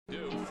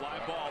Fly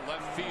ball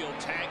left field,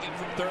 tagging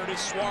from third is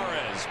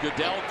Suarez.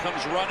 Goodell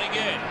comes running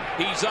in.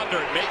 He's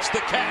under it, makes the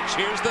catch.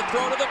 Here's the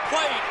throw to the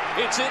plate.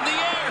 It's in the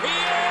air. He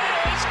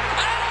is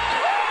out!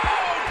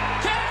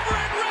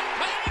 Cameron Rick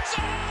hangs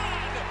on!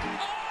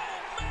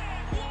 Oh,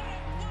 man, what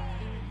a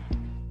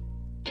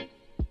play!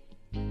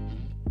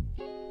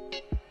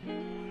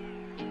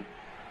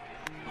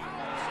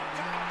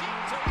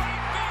 Deep to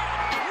right field.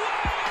 Way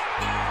up there and way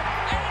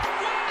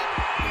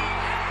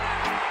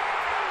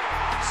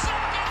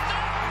second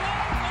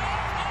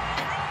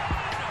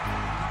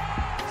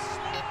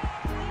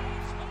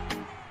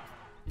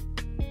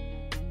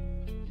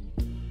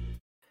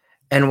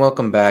And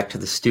welcome back to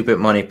the Stupid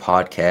Money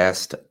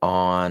Podcast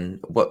on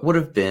what would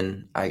have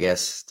been, I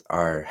guess,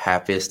 our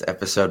happiest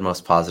episode,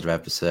 most positive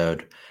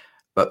episode.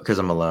 But because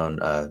I'm alone,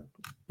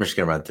 we're just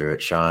going to run through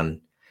it. Sean,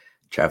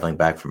 traveling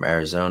back from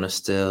Arizona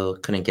still,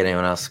 couldn't get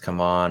anyone else to come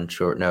on,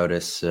 short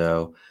notice.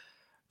 So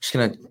just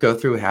going to go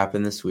through what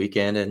happened this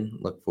weekend and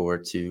look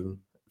forward to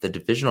the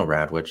divisional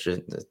round, which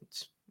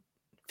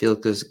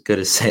feels good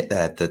to say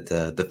that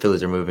the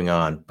Phillies are moving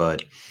on.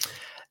 But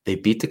they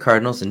beat the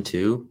Cardinals in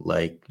two,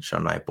 like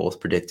Sean and I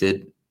both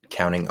predicted,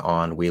 counting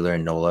on Wheeler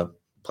and Nola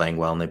playing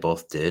well, and they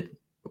both did.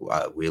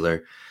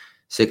 Wheeler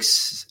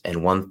 6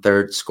 1/3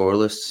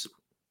 scoreless,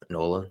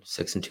 Nola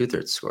 6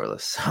 2/3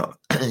 scoreless. So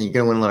you're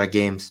gonna win a lot of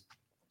games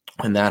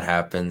when that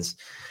happens.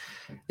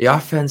 The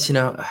offense,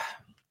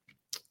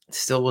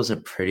 still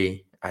wasn't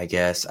pretty. I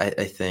guess I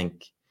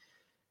think,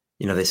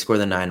 they scored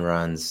the 9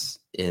 runs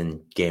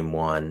in game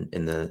one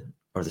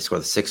they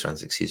scored the 6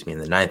 runs, in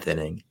the 9th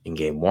inning in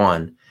game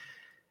one.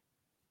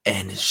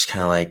 And it's just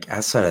kind of like,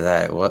 outside of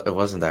that, it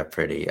wasn't that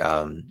pretty. They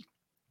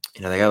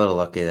got a little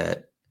lucky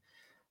that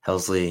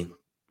Helsley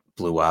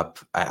blew up.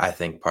 I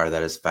think part of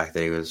that is the fact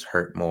that he was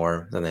hurt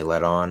more than they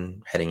let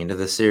on heading into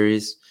the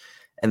series.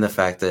 And the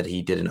fact that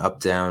he did an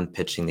up-down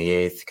pitching the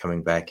 8th,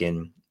 coming back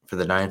in for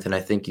the 9th. And I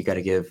think you got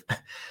to give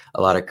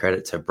a lot of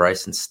credit to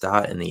Bryson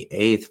Stott in the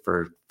 8th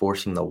for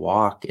forcing the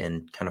walk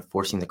and kind of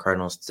forcing the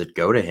Cardinals to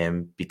go to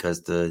him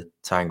because the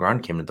tying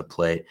run came to the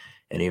plate.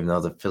 And even though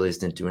the Phillies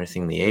didn't do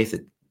anything in the 8th,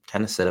 it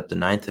kind of set up the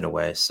 9th in a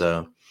way.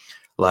 So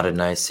a lot of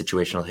nice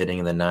situational hitting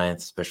in the 9th,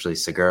 especially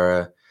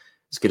Segura.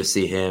 It's good to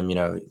see him,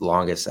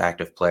 longest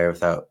active player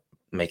without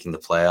making the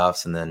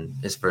playoffs. And then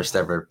his first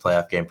ever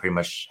playoff game pretty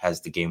much has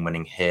the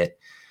game-winning hit.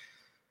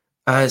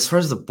 As far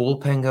as the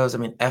bullpen goes,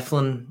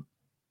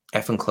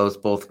 Eflin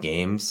closed both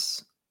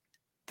games.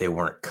 They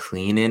weren't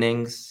clean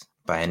innings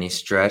by any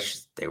stretch.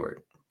 They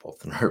were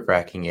both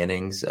nerve-wracking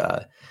innings.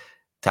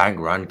 Tying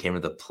run came to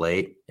the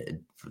plate.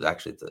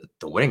 Actually,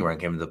 the winning run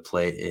came to the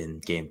plate in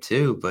game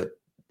 2, but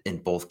in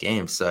both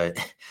games. So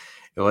it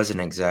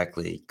wasn't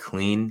exactly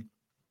clean.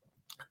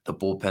 The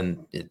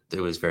bullpen, it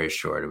was very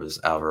short. It was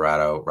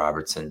Alvarado,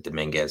 Robertson,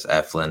 Dominguez,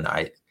 Eflin.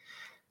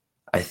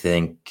 I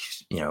think,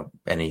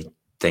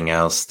 anything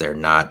else they're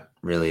not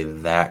really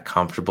that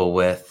comfortable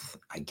with.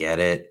 I get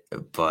it,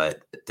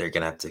 but they're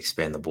going to have to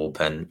expand the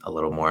bullpen a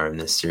little more in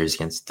this series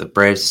against the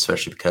Braves,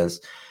 especially because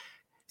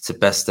it's a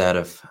best out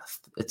of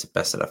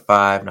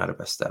 5, not a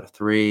best out of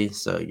 3.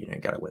 So you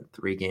got to win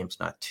 3 games,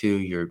 not 2.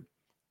 You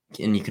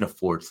can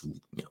afford, you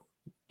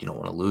don't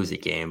want to lose a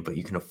game, but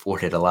you can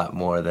afford it a lot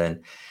more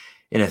than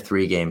in a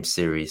 3-game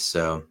series.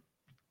 So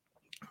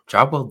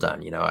job well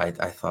done. I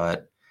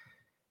thought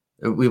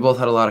we both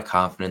had a lot of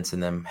confidence in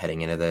them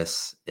heading into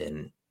this,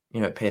 and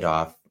it paid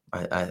off.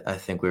 I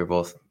think we were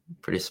both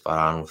pretty spot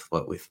on with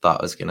what we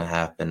thought was going to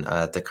happen.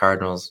 The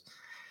Cardinals,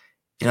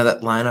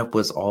 that lineup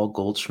was all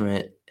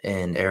Goldschmidt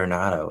and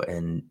Arenado,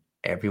 and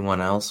everyone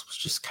else was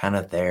just kind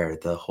of there.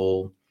 The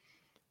whole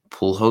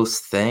Pujols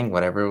thing,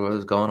 whatever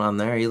was going on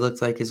there, he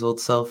looked like his old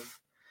self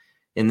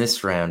in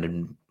this round.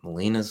 And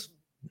Molina's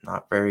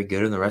not very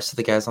good, and the rest of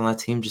the guys on that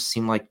team just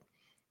seem like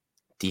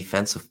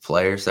defensive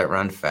players that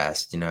run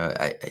fast.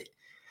 I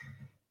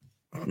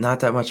not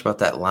that much about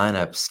that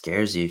lineup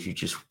scares you if you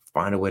just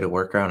find a way to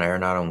work around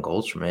Arenado and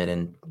Goldschmidt,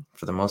 and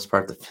for the most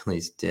part, the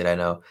Phillies did. I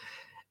know.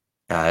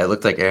 It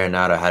looked like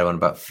Arenado had one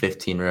about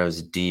 15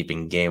 rows deep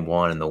in game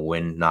 1, and the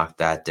wind knocked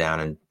that down.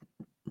 And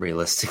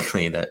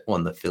realistically, that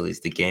won the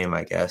Phillies the game,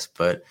 I guess.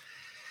 But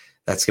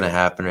that's going to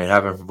happen. It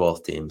happened for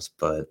both teams.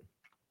 But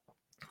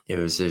it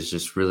was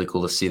just really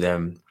cool to see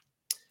them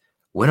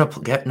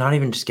not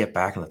even just get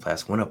back in the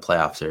playoffs, win a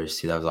playoff series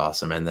too. That was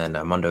awesome. And then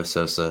Mundo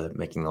Sosa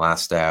making the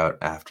last out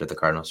after the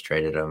Cardinals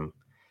traded him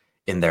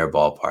in their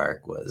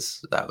ballpark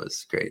was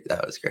great.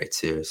 That was great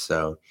too.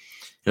 So,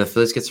 the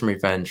Phillies get some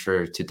revenge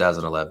for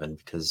 2011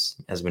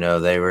 because, as we know,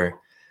 they were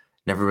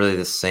never really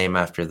the same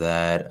after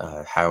that.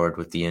 Howard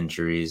with the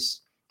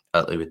injuries,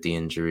 Utley with the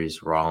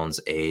injuries, Rollins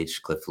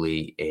aged, Cliff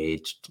Lee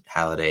aged,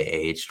 Halladay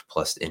aged,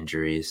 plus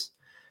injuries.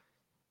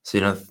 So,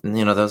 that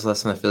was the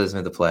last time the Phillies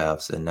made the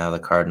playoffs. And now the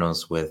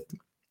Cardinals with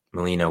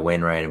Molina,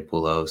 Wainwright, and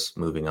Pujols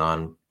moving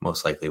on,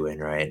 most likely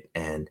Wainwright.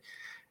 And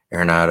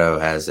Arenado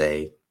has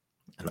an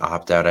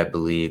opt-out, I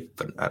believe,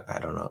 but I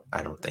don't know.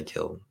 I don't think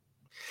he'll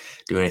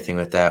do anything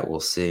with that. We'll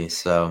see.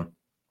 So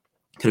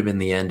could have been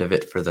the end of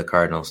it for the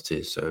Cardinals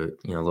too. So,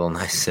 a little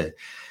nice to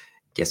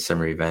get some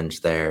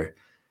revenge there.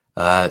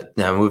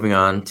 Now moving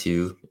on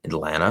to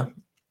Atlanta.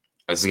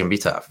 This is going to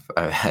be tough.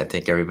 I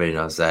think everybody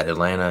knows that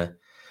Atlanta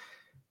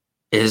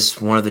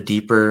is one of the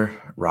deeper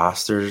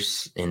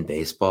rosters in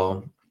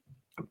baseball,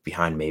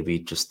 behind maybe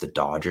just the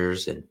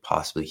Dodgers and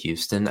possibly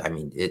Houston. I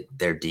mean,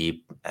 they're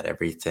deep at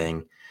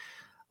everything.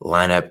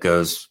 Lineup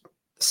goes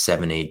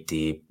 7-8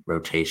 deep.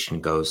 Rotation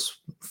goes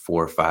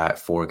 4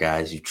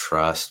 guys you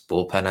trust.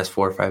 Bullpen has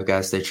 4 or 5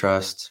 guys they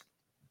trust.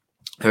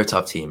 They're a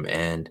tough team,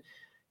 and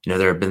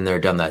they've been there,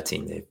 done that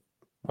team. They've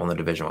won the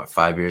division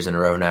 5 years in a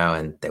row now,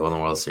 and they won the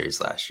World Series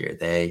last year.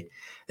 They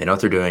know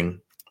what they're doing,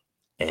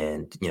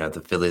 and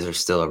the Phillies are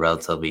still a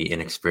relatively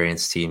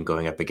inexperienced team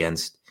going up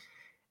against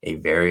a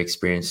very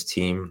experienced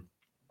team.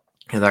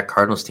 That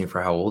Cardinals team,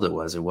 for how old it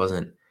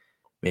wasn't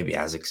maybe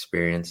as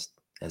experienced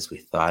as we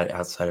thought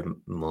outside of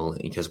Molina,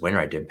 because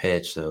Wainwright didn't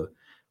pitch. So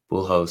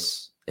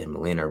Bullhos and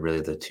Molina are really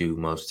the 2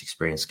 most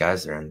experienced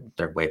guys there, and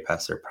they're way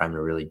past their prime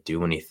to really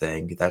do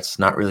anything. That's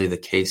not really the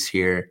case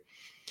here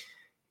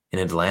in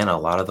Atlanta. A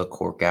lot of the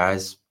core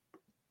guys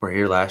were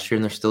here last year,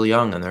 and they're still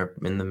young, and they're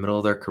in the middle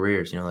of their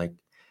careers. Like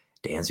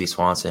Dansby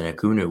Swanson and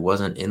Acuna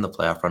wasn't in the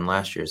playoff run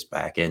last year's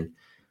back, and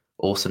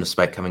Olsen,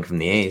 despite coming from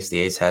the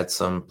A's had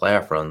some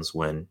playoff runs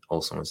when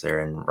Olsen was there,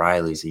 and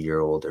Riley's a year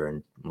older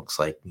and looks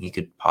like he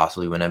could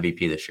possibly win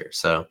MVP this year.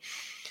 So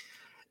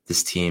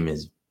this team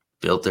is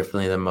built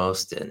differently than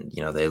most, and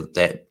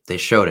they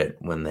showed it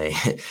when they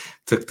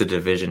took the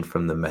division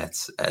from the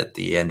Mets at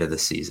the end of the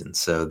season.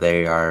 So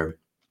they are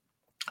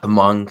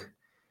among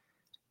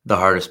the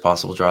hardest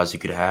possible draws you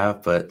could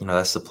have, but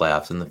that's the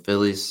playoffs. And the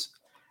Phillies,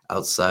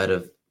 outside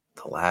of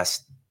the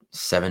last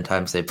 7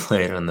 times they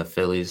played on, the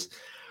Phillies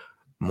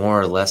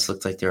more or less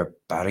looked like they're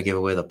about to give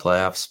away the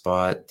playoff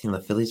spot. The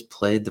Phillies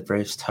played the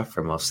Braves tough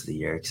for most of the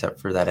year, except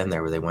for that end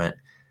there where they went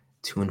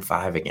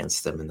 2-5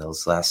 against them in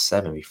those last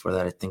 7. Before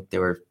that, I think they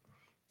were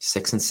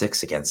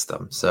 6-6 against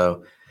them.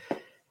 So,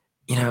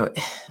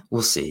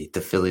 we'll see. The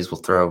Phillies will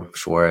throw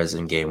Suarez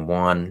in game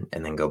 1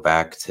 and then go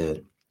back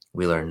to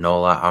Wheeler and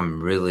Nola.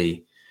 I'm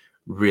really,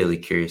 really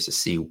curious to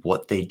see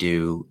what they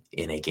do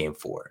in a game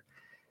 4.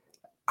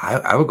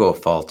 I would go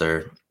with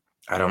Falter.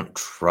 I don't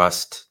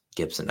trust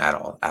Gibson at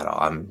all.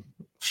 I'm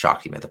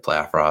shocked he made the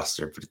playoff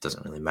roster, but it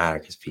doesn't really matter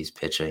because if he's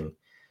pitching,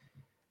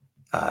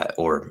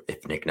 or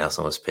if Nick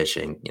Nelson was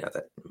pitching,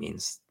 that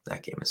means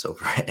that game is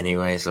over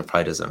anyway, so it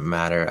probably doesn't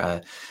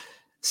matter.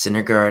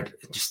 Syndergaard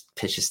just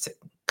pitches to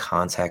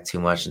contact too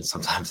much, and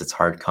sometimes it's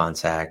hard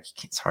contact.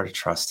 It's hard to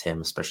trust him,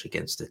 especially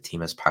against a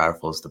team as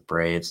powerful as the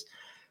Braves.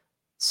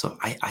 So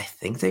I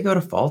think they go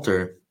to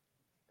Falter.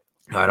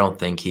 I don't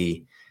think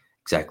he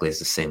exactly has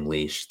the same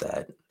leash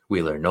that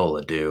Wheeler and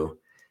Nola do.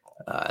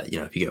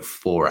 If you get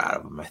 4 out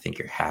of them, I think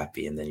you're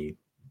happy, and then you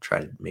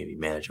try to maybe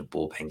manage a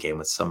bullpen game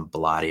with some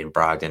Bellotti and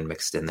Brogdon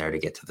mixed in there to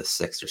get to the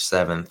 6th or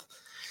 7th.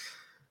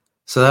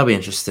 So that'll be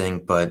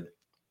interesting, but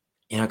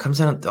it comes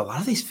down to a lot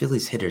of these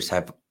Phillies hitters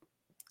have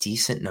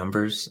decent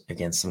numbers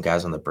against some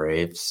guys on the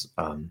Braves.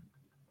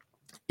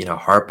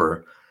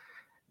 Harper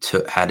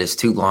had his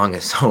 2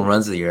 longest home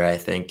runs of the year, I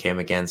think, came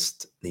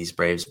against these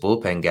Braves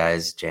bullpen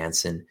guys,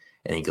 Jansen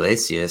and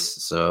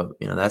Iglesias. So,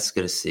 that's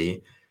good to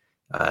see.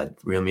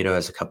 Realmuto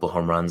has a couple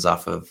home runs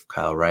off of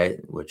Kyle Wright,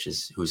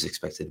 who's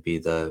expected to be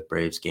the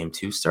Braves game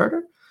 2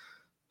 starter.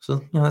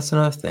 So, that's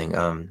another thing.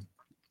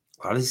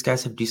 A lot of these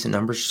guys have decent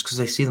numbers just because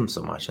I see them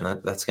so much,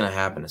 and that's going to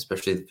happen,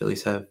 especially the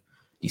Phillies have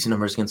decent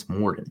numbers against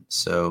Morton.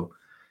 So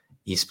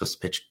he's supposed to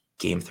pitch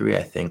game 3,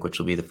 I think, which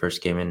will be the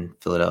first game in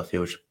Philadelphia,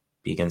 which will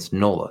be against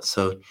Nola.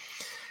 So,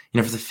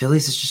 for the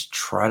Phillies, it's just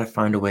try to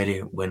find a way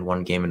to win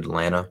 1 game in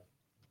Atlanta.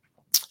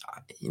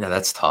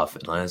 That's tough.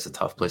 Atlanta's a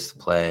tough place to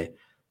play,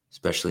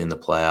 especially in the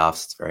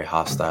playoffs. It's a very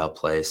hostile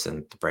place,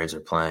 and the Braves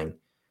are playing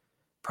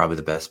probably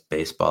the best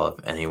baseball of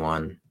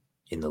anyone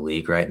in the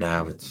league right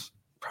now. It's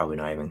probably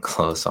not even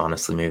close,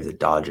 honestly. Maybe the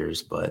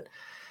Dodgers, but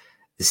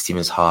this team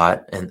is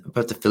hot.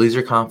 But the Phillies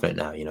are confident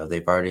now.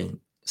 They've already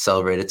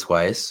celebrated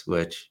twice,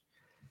 which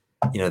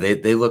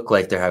they look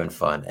like they're having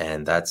fun,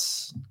 and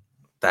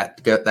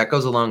that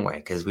goes a long way,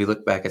 because we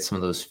look back at some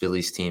of those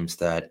Phillies teams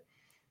that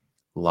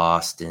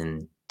lost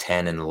in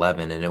 10 and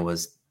 11, and it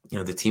was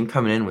the team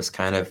coming in was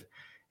kind of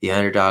the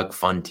underdog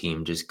fun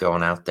team, just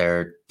going out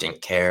there,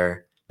 didn't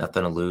care,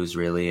 nothing to lose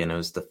really. And it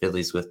was the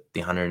Phillies with the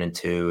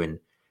 102 and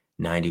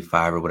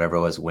 95 or whatever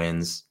it was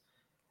wins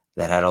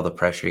that had all the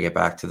pressure to get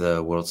back to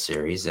the World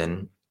Series.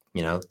 And,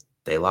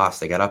 they lost,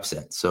 they got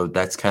upset. So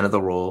that's kind of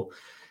the role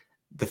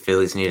the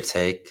Phillies need to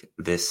take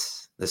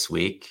this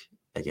week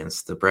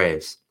against the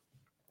Braves.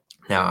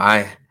 Now,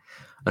 I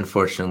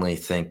unfortunately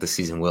think the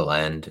season will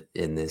end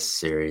in this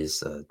series.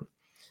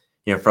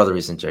 For other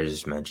reasons I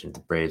just mentioned,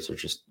 the Braves are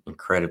just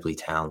incredibly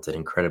talented,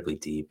 incredibly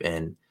deep.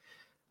 And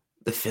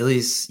the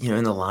Phillies,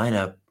 in the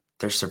lineup,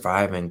 they're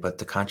surviving, but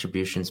the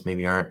contributions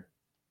maybe aren't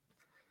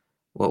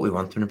what we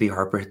want them to be.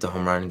 Harper hit the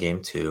home run in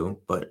game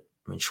 2, but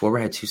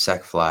Schwarber had 2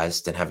 sac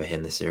flies, didn't have a hit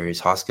in the series.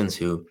 Hoskins,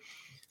 who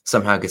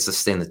somehow gets to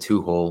stay in the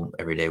 2 hole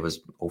every day,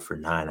 was 0 for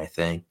 9, I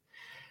think.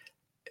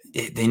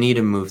 They need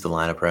to move the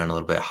lineup around a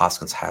little bit.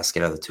 Hoskins has to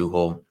get out of the 2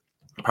 hole.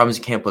 Problem is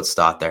you can't put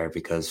Stott there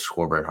because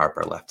Schwarber and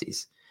Harper are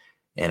lefties.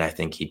 And I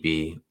think he'd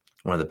be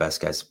one of the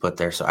best guys to put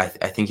there. So I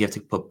think you have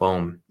to put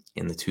Bohm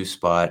in the 2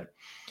 spot.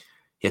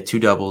 He had 2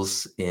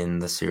 doubles in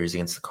the series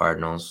against the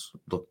Cardinals.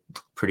 Looked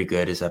pretty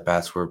good. His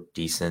at-bats were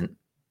decent.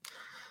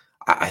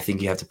 I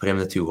think you have to put him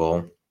in the 2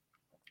 hole.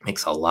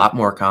 Makes a lot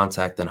more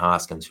contact than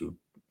Hoskins, who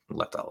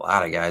left a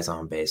lot of guys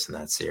on base in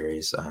that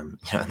series. In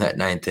that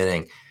 9th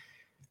inning,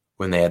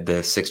 when they had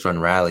the 6-run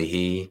rally,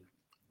 he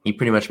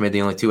pretty much made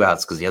the only 2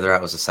 outs because the other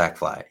out was a sac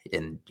fly.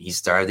 And he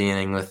started the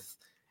inning with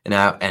an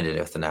out, ended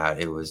it with an out.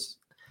 It was,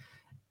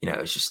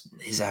 it's just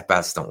his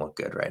at-bats don't look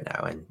good right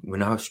now. And we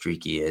know how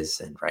streaky he is.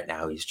 And right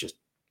now he's just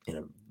in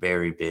a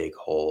very big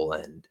hole.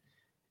 And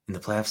in the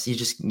playoffs,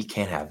 you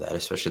can't have that,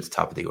 especially at the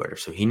top of the order.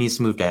 So he needs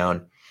to move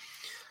down.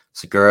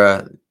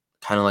 Segura,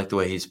 kind of like the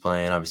way he's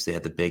playing. Obviously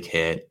had the big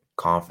hit,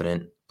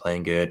 confident,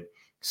 playing good.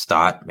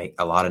 Stott make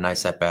a lot of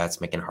nice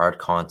at-bats, making hard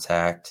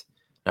contact,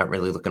 not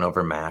really looking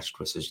overmatched,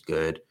 which is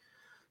good.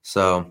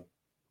 So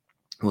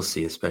we'll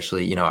see,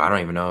 especially, I don't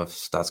even know if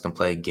Stott's going to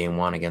play game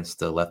 1 against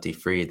the lefty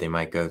Fried. They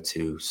might go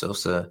to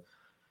Sosa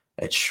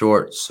at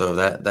short. So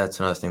that's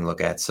another thing to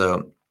look at.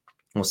 So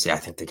we'll see. I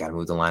think they got to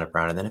move the lineup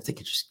around. And then if they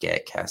could just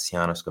get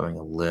Castellanos going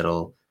a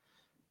little,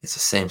 it's the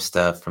same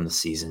stuff from the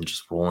season,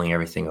 just rolling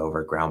everything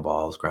over, ground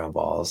balls.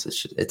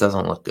 It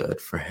doesn't look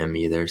good for him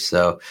either.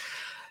 So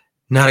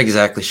not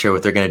exactly sure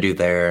what they're going to do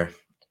there.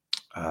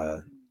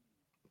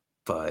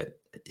 But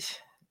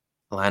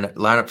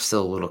lineup's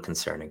still a little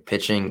concerning.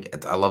 Pitching,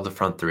 I love the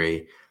front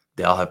 3.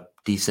 They all have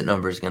decent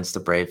numbers against the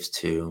Braves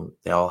too.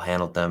 They all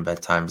handled them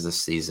at times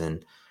this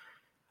season.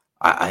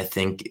 I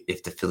think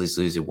if the Phillies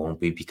lose, it won't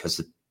be because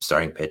of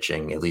starting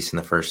pitching, at least in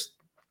the first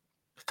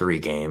 3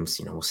 games.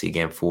 We'll see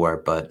game 4,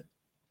 but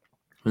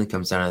when it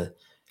comes down to,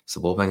 is the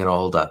bullpen going to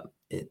hold up?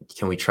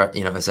 Can we try,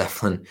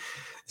 Zeppelin,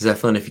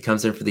 if he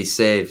comes in for these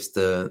saves,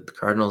 the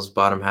Cardinals'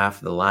 bottom half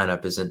of the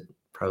lineup isn't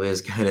probably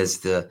as good as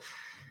the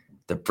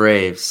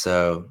Braves.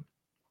 So,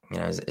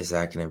 is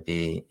that going to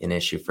be an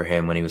issue for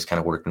him when he was kind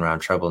of working around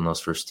trouble in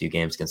those first 2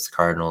 games against the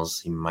Cardinals?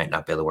 He might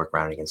not be able to work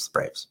around against the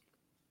Braves.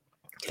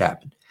 It could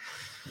happen.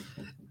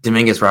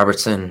 Dominguez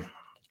Robertson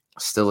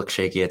still looks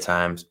shaky at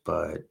times,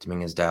 but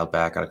Dominguez dialed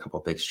back, got a couple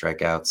of big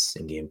strikeouts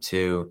in game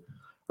 2.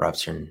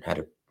 Robertson had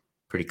a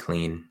pretty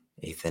clean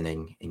 8th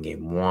inning in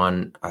game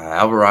 1.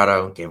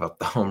 Alvarado gave up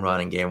the home run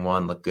in game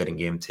 1, looked good in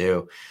game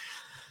 2.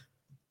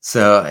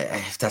 So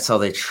if that's all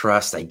they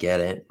trust, I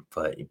get it,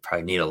 but you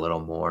probably need a little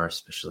more,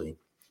 especially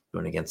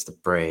going against the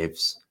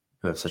Braves,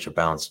 who have such a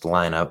balanced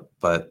lineup.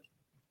 But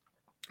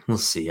we'll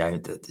see.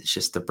 It's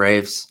just the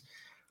Braves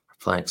are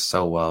playing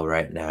so well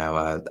right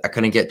now. I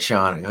couldn't get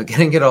Sean. I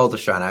couldn't get hold of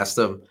Sean. I asked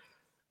him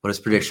what his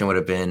prediction would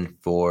have been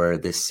for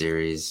this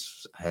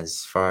series.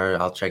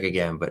 I'll check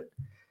again, but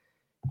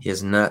he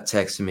has not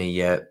texted me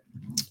yet.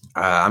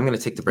 I'm going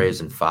to take the Braves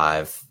in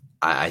 5.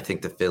 I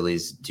think the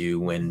Phillies do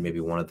win maybe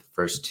one of the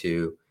first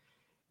 2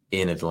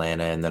 in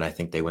Atlanta, and then I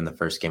think they win the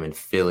first game in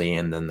Philly,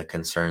 and then the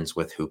concerns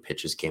with who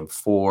pitches game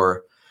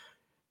 4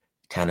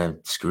 kind of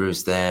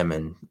screws them,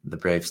 and the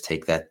Braves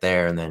take that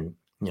there, and then,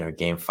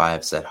 game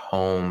 5's at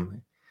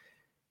home.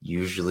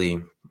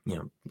 Usually,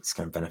 it's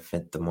going to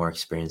benefit the more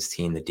experienced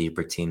team, the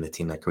deeper team, the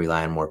team that can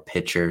rely on more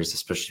pitchers,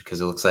 especially because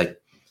it looks like,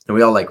 and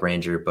we all like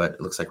Ranger, but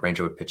it looks like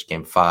Ranger would pitch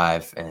game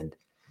 5, and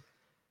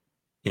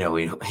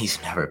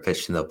he's never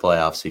pitched in the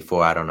playoffs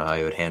before. I don't know how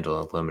he would handle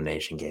an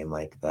elimination game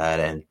like that.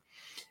 And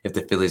if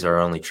the Phillies are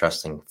only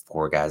trusting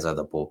 4 guys out of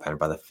the bullpen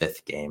by the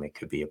 5th game, it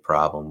could be a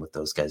problem with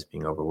those guys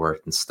being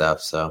overworked and stuff.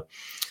 So I'm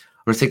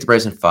going to take the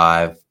Braves in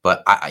 5,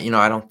 but I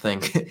don't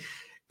think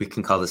we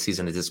can call the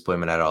season a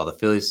disappointment at all. The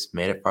Phillies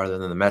made it farther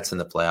than the Mets in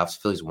the playoffs.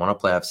 Phillies won a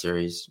playoff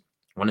series,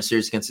 won a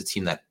series against a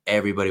team that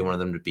everybody wanted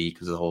them to beat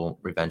because of the whole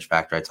revenge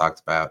factor I talked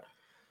about.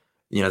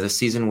 This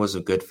season was a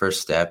good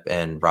first step,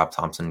 and Rob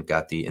Thompson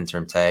got the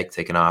interim tag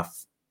taken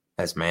off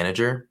as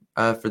manager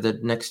for the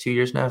next 2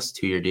 years now. It's a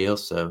 2-year deal,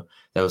 so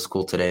that was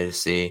cool today to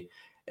see.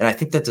 And I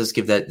think that does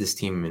give this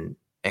team an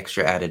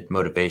extra added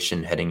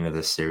motivation heading into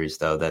this series,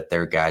 though, that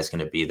their guy's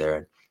going to be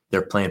there.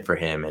 They're playing for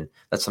him, and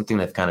that's something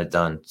they've kind of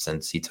done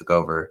since he took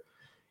over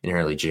in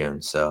early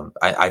June. So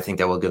I think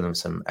that will give them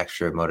some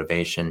extra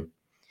motivation.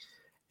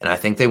 And I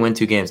think they win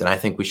 2 games, and I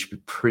think we should be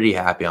pretty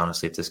happy,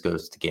 honestly, if this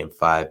goes to game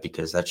 5,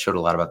 because that showed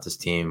a lot about this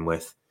team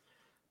with,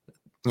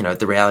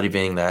 the reality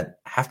being that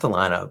half the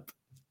lineup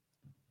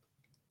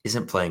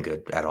isn't playing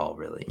good at all,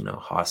 really.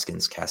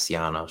 Hoskins,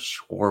 Castellanos,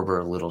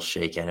 Schwarber, a little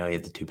shaky. I know he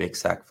had the 2 big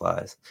sac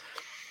flies.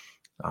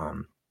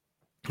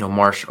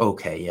 Marsh,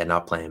 okay, yeah,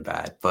 not playing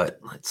bad,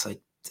 but it's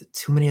like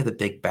too many of the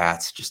big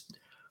bats just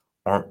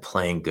aren't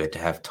playing good to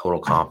have total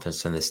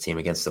confidence in this team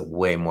against a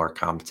way more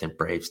competent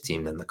Braves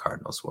team than the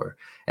Cardinals were.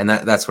 And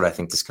that's what I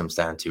think this comes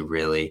down to,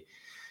 really.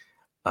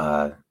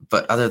 But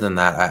other than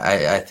that,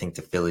 I think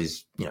the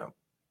Phillies,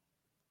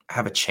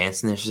 have a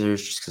chance in this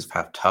series just because of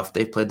how tough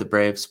they played the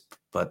Braves.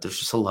 But there's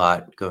just a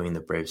lot going in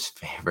the Braves'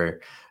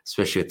 favor,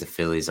 especially with the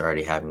Phillies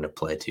already having to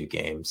play 2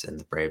 games and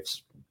the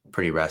Braves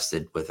pretty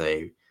rested with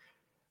a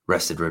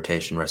rested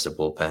rotation, rested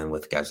bullpen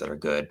with guys that are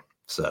good.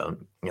 So,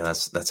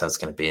 that's how it's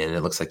going to be. And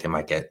it looks like they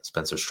might get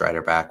Spencer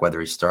Strider back, whether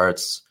he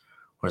starts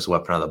or is a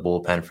weapon on the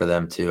bullpen for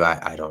them too.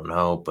 I don't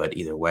know, but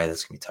either way,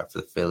 that's going to be tough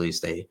for the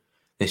Phillies. They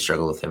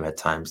struggle with him at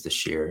times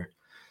this year.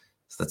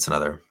 So that's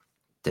another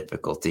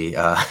difficulty.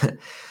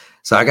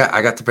 So I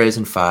got the Braves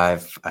in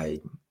 5.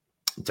 I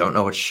don't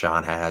know what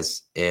Sean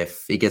has.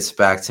 If he gets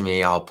back to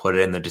me, I'll put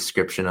it in the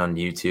description on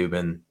YouTube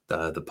and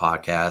the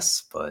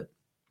podcast. But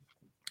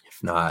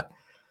if not,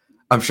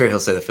 I'm sure he'll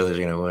say the Phillies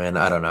are going to win.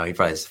 I don't know. He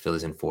probably has the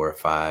Phillies in 4 or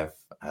 5.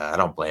 I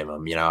don't blame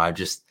him.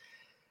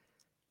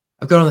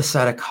 I'm going on the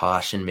side of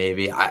caution.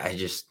 Maybe I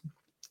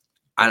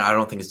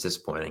don't think it's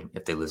disappointing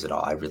if they lose at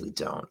all. I really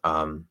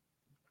don't.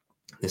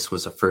 This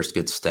was a first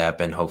good step,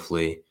 and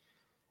hopefully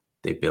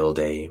they build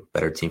a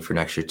better team for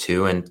next year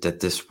too, and that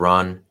this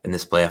run and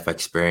this playoff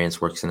experience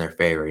works in their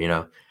favor.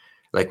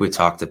 Like we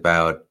talked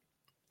about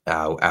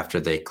after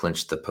they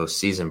clinched the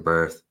postseason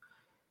berth,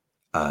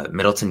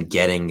 Middleton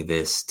getting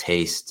this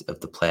taste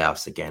of the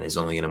playoffs again is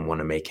only going to want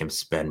to make him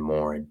spend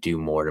more and do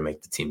more to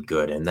make the team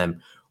good. And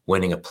then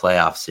winning a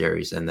playoff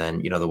series, and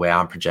then the way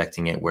I'm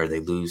projecting it, where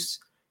they lose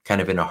kind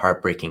of in a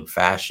heartbreaking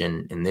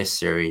fashion in this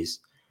series,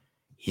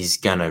 he's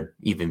going to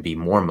even be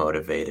more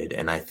motivated.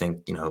 And I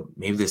think,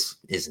 maybe this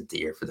isn't the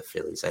year for the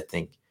Phillies. I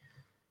think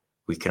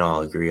we can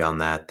all agree on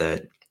that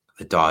the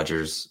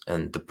Dodgers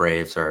and the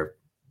Braves are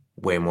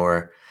way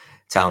more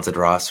talented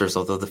rosters,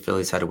 although the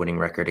Phillies had a winning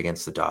record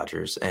against the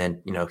Dodgers.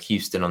 And,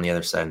 Houston on the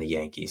other side and the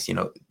Yankees.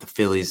 The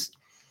Phillies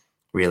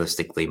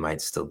realistically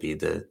might still be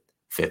the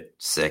 5th,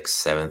 6th,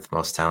 7th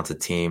most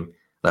talented team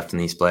left in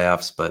these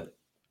playoffs, but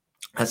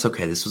that's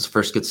okay. This was the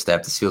first good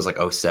step. This feels like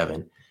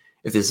 07.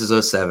 If this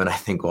is 07, I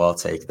think we'll all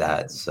take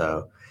that.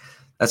 So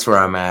that's where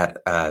I'm at.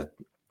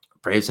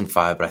 Braves in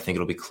 5, but I think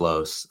it'll be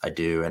close. I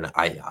do. And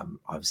I'm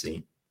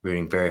obviously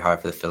rooting very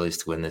hard for the Phillies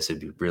to win this.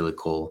 It'd be really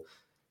cool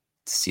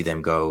to see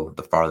them go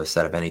the farthest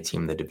out of any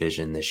team in the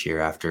division this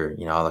year after,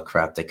 all the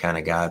crap they kind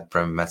of got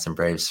from Mets and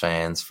Braves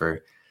fans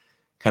for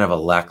kind of a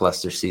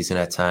lackluster season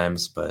at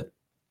times. But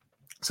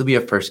this will be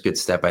a first good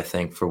step, I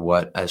think, for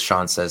what, as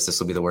Sean says, this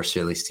will be the worst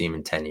Phillies team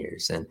in 10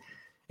 years. And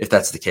if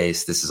that's the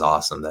case, this is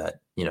awesome that,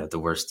 the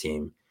worst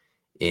team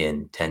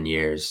in 10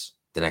 years,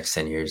 the next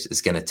 10 years,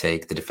 is going to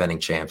take the defending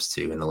champs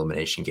to an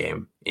elimination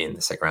game in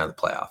the second round of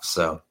the playoffs.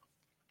 So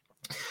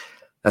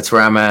that's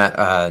where I'm at.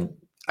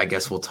 I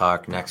guess we'll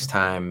talk next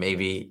time,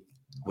 maybe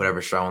whatever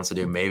Sean wants to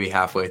do, maybe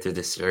halfway through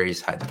the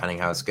series, depending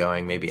how it's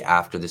going, maybe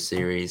after the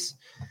series.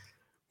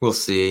 We'll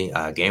see.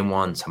 Game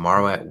 1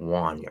 tomorrow at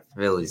 1. Your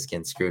Phillies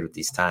getting screwed with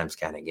these times,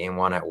 kind of. Game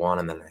 1 at 1,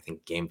 and then I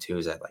think game 2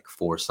 is at like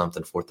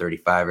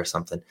 4:35 or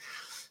something.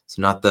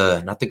 So not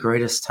the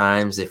greatest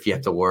times if you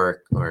have to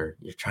work or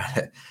you're trying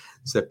to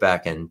sit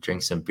back and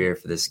drink some beer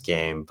for this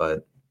game,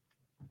 but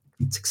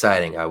it's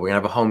exciting. We're gonna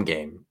have a home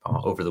game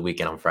over the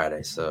weekend on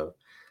Friday, so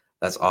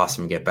that's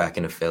awesome. Get back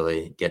into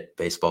Philly, get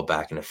baseball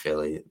back into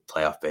Philly,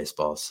 playoff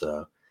baseball.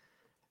 So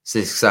it's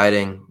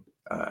exciting.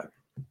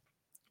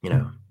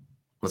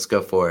 Let's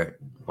go for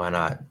it. Why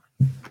not?